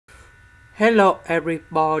Hello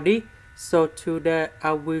everybody, so today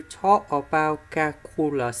I will talk about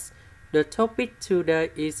calculus. The topic today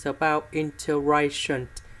is about integration.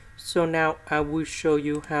 So now I will show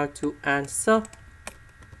you how to answer.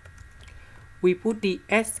 We put the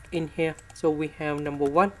s in here, so we have number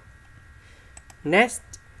 1. Next,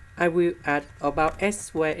 I will add about s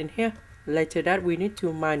squared in here. Later that we need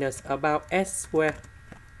to minus about s squared.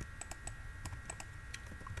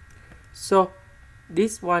 So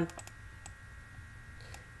this one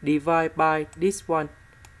divide by this one,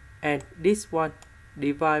 and this one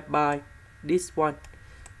divide by this one.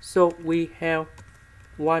 So we have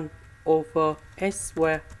 1 over s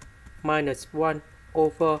squared minus 1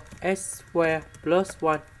 over s squared plus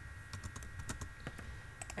 1.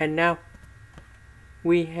 And now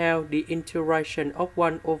we have the integration of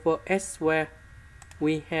 1 over s squared.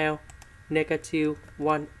 We have negative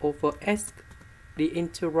 1 over s. The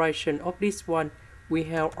integration of this one, we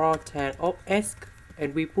have arctan of s,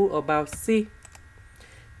 and we put about c.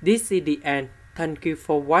 This is the end. Thank you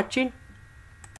for watching.